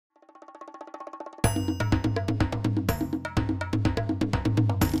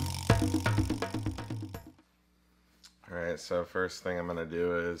Alright, so first thing I'm going to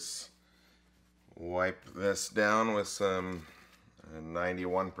do is wipe this down with some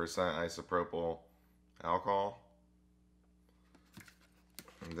 91% isopropyl alcohol.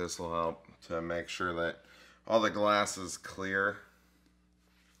 And this will help to make sure that all the glass is clear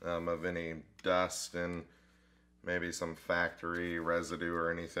of any dust and maybe some factory residue or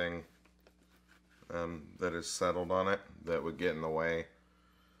anything that is settled on it that would get in the way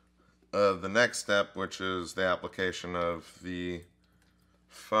of the next step, which is the application of the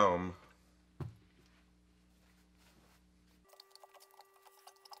foam.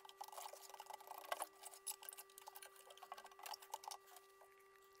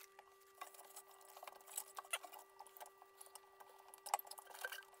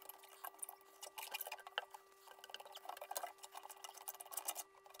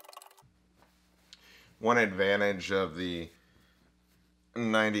 One advantage of the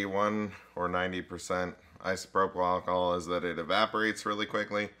 91 or 90% isopropyl alcohol is that it evaporates really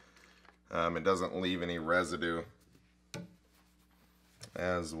quickly. It doesn't leave any residue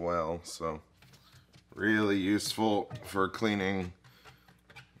as well, so really useful for cleaning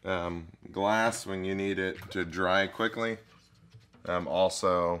glass when you need it to dry quickly.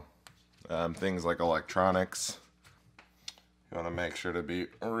 Also, things like electronics, you want to make sure to be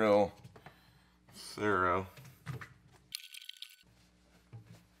real thorough.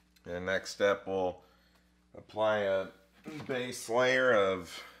 And next step, we'll apply a base layer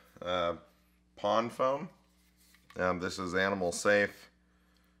of pond foam. This is animal safe,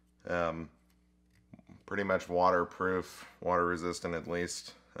 pretty much waterproof, water resistant at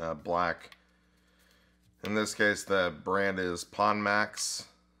least, black. In this case, the brand is Pond Max,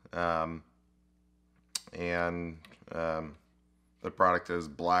 and the product is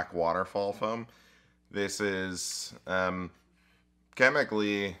black waterfall foam. This is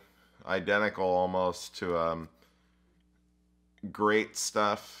chemically identical almost to Great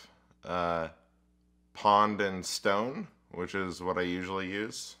Stuff Pond and Stone, which is what I usually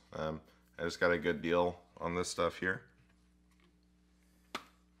use. I just got a good deal on this stuff here.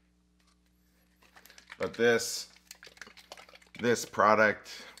 But this product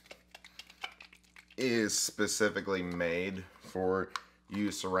is specifically made for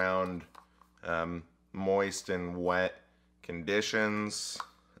use around moist and wet conditions.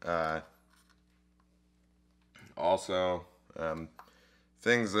 Also,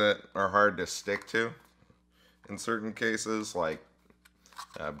 things that are hard to stick to in certain cases, like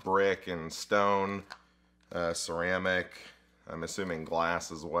brick and stone, ceramic, I'm assuming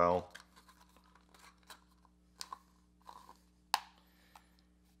glass as well.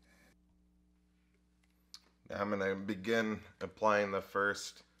 Now I'm going to begin applying the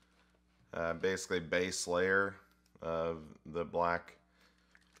first basically base layer of the black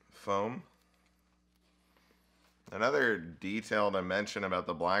foam. Another detail to mention about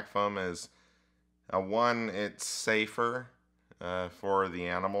the black foam is one, it's safer for the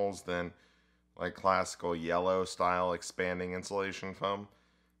animals than like classical yellow style expanding insulation foam.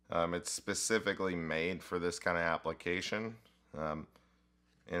 It's specifically made for this kind of application, and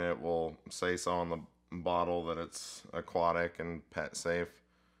it will say so on the bottle that it's aquatic and pet safe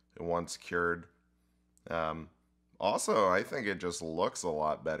once cured. Also, I think it just looks a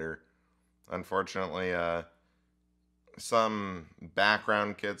lot better. Unfortunately, some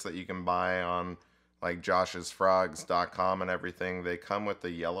background kits that you can buy on like joshsfrogs.com and everything, they come with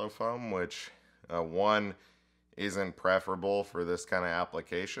the yellow foam, which one, isn't preferable for this kind of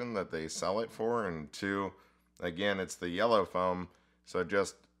application that they sell it for, and two, again, it's the yellow foam, so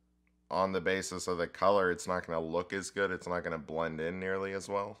just on the basis of the color, it's not going to look as good, it's not going to blend in nearly as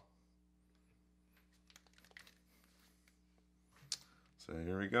well. So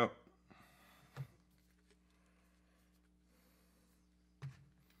here we go.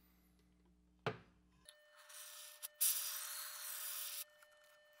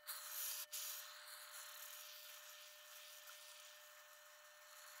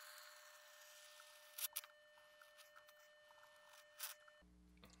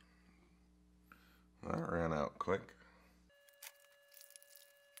 That ran out quick.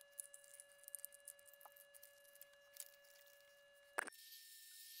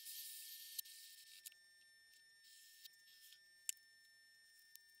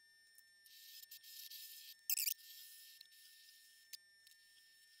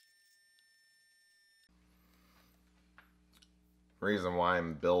 Reason why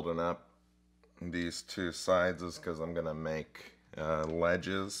I'm building up these two sides is because I'm going to make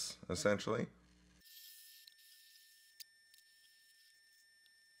ledges, essentially.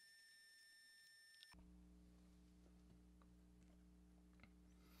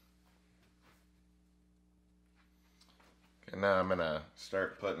 now I'm gonna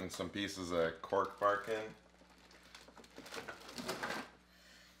start putting some pieces of cork bark in.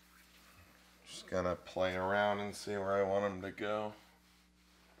 Just gonna play around and see where I want them to go.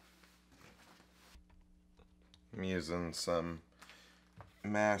 I'm using some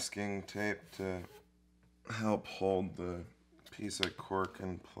masking tape to help hold the piece of cork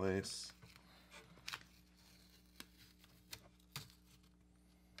in place.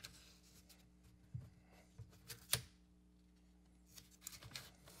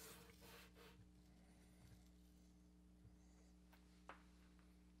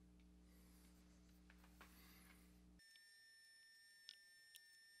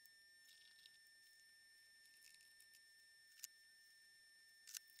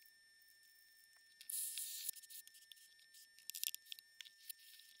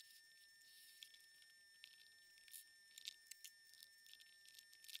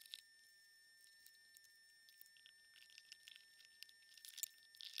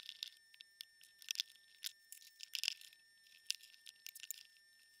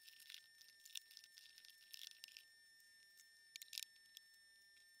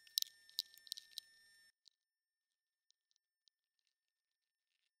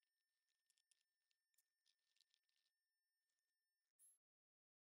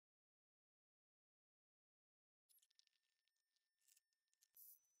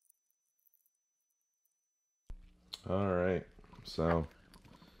 Alright, so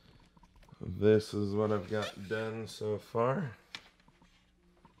this is what I've got done so far.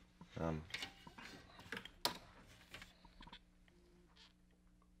 Let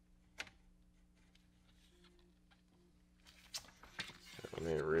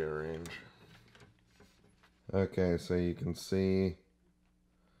me rearrange. Okay, so you can see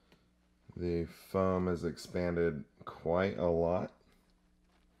the foam has expanded quite a lot.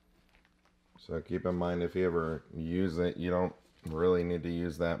 So keep in mind, if you ever use it, you don't really need to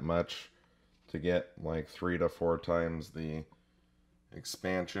use that much to get like 3 to 4 times the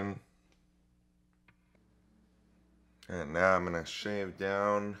expansion. And now I'm going to shave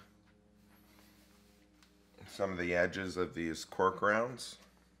down some of the edges of these cork rounds.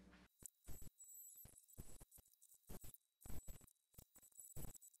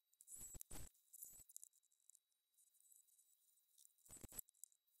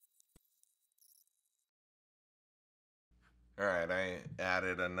 Alright, I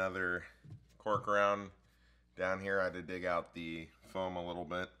added another cork round down here. I had to dig out the foam a little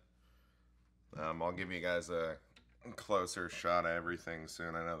bit. I'll give you guys a closer shot of everything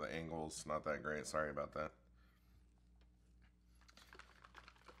soon. I know the angle's not that great. Sorry about that.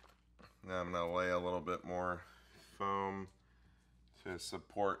 Now I'm going to lay a little bit more foam to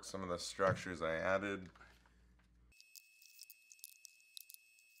support some of the structures I added.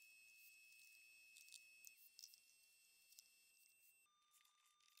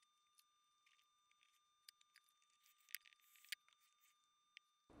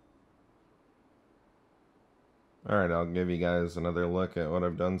 Alright, I'll give you guys another look at what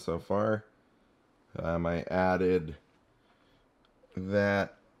I've done so far. I added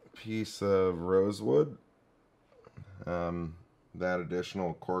that piece of rosewood, that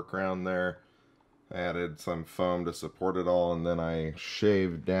additional cork round there. I added some foam to support it all, and then I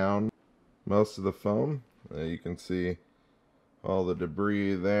shaved down most of the foam. You can see all the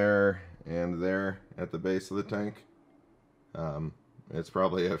debris there and there at the base of the tank. It's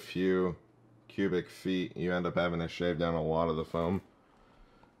probably a few cubic feet. You end up having to shave down a lot of the foam.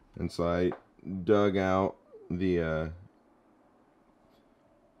 And so I dug out the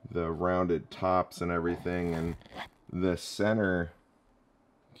rounded tops and everything, and the center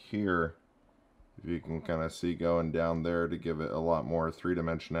here, if you can kind of see going down there, to give it a lot more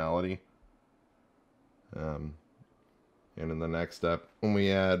three-dimensionality. And in the next step, when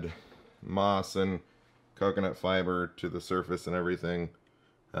we add moss and coconut fiber to the surface and everything,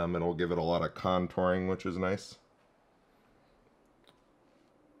 it'll give it a lot of contouring, which is nice.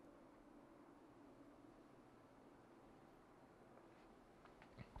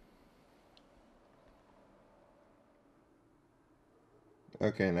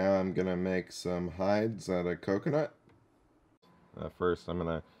 Okay, now I'm gonna make some hides out of coconut. First, I'm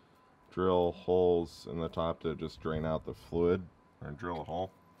gonna drill holes in the top to just drain out the fluid, or drill a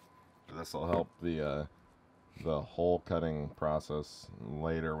hole. This will help the hole cutting process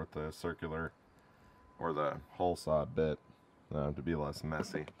later with the circular or the hole saw bit to be less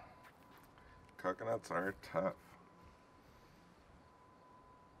messy. Coconuts are tough.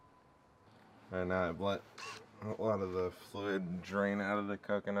 And now I've let a lot of the fluid drain out of the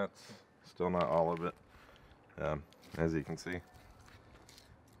coconuts. Still not all of it, as you can see.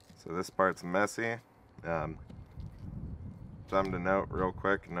 So this part's messy. something to note real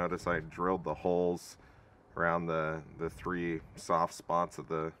quick. Notice I drilled the holes around the three soft spots of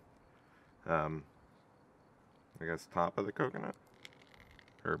the I guess top of the coconut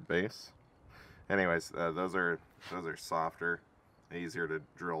or base. Anyways, those are softer, easier to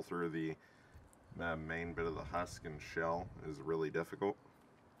drill through. The main bit of the husk and shell is really difficult.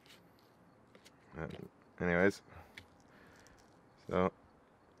 Anyways, so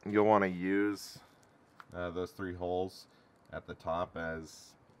you'll want to use those three holes at the top as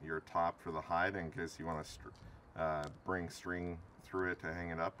your top for the hide in case you want to bring string through it to hang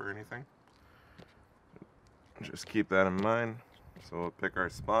it up or anything. Just keep that in mind. So we'll pick our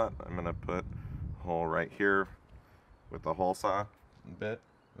spot. I'm going to put a hole right here with the hole saw bit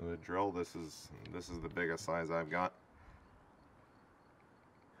of the drill. This is the biggest size I've got.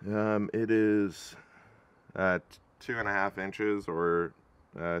 It is 2.5 inches or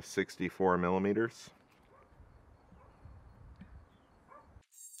 64 millimeters.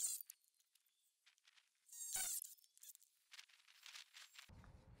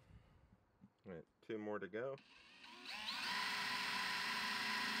 Right, 2 more to go.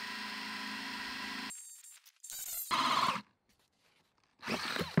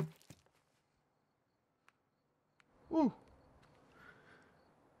 Woo!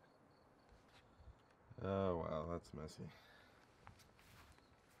 Oh wow, that's messy.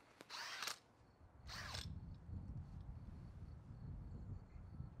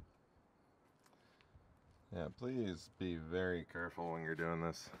 Yeah, please be very careful when you're doing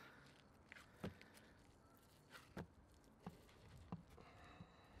this.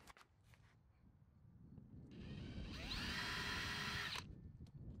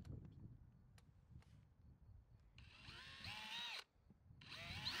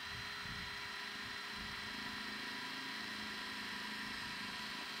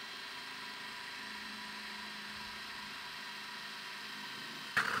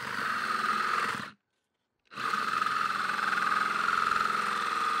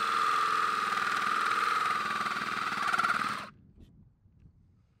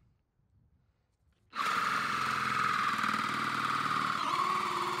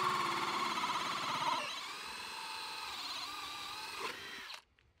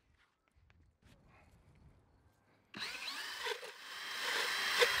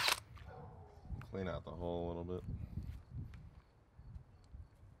 Clean out the hole a little bit.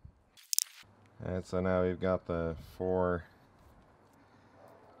 Alright, so now we've got the 4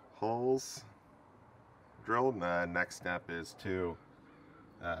 holes drilled. Next step is to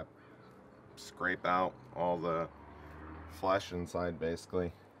scrape out all the flesh inside,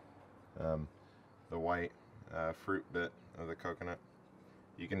 basically. The white fruit bit of the coconut.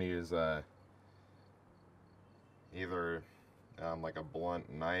 You can use either like a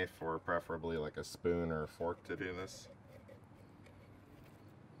blunt knife or preferably like a spoon or a fork to do this.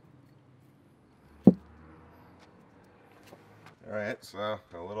 Alright, so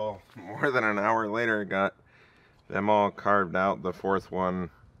a little more than an hour later, got them all carved out. The 4th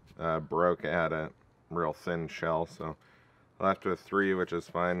one broke. It had a real thin shell, so left with 3, which is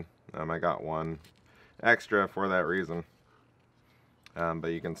fine. I got 1 extra for that reason. But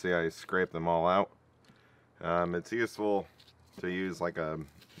you can see I scraped them all out. It's useful to use like a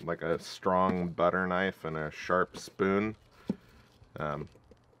strong butter knife and a sharp spoon,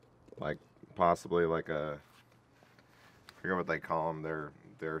 like possibly like a, I forget what they call them.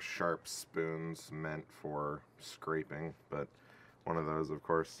 They're sharp spoons meant for scraping, but one of those, of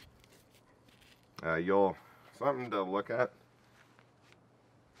course. Something to look at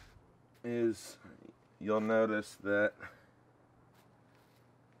is you'll notice that,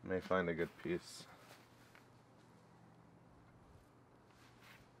 you may find a good piece.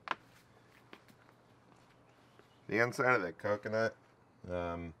 The inside of the coconut,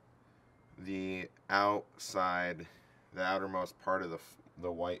 the outside, the outermost part of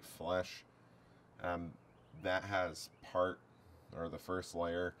the white flesh, that has part, or the first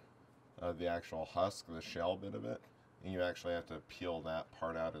layer of the actual husk, the shell bit of it, and you actually have to peel that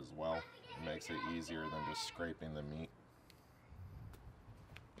part out as well. It makes it easier than just scraping the meat.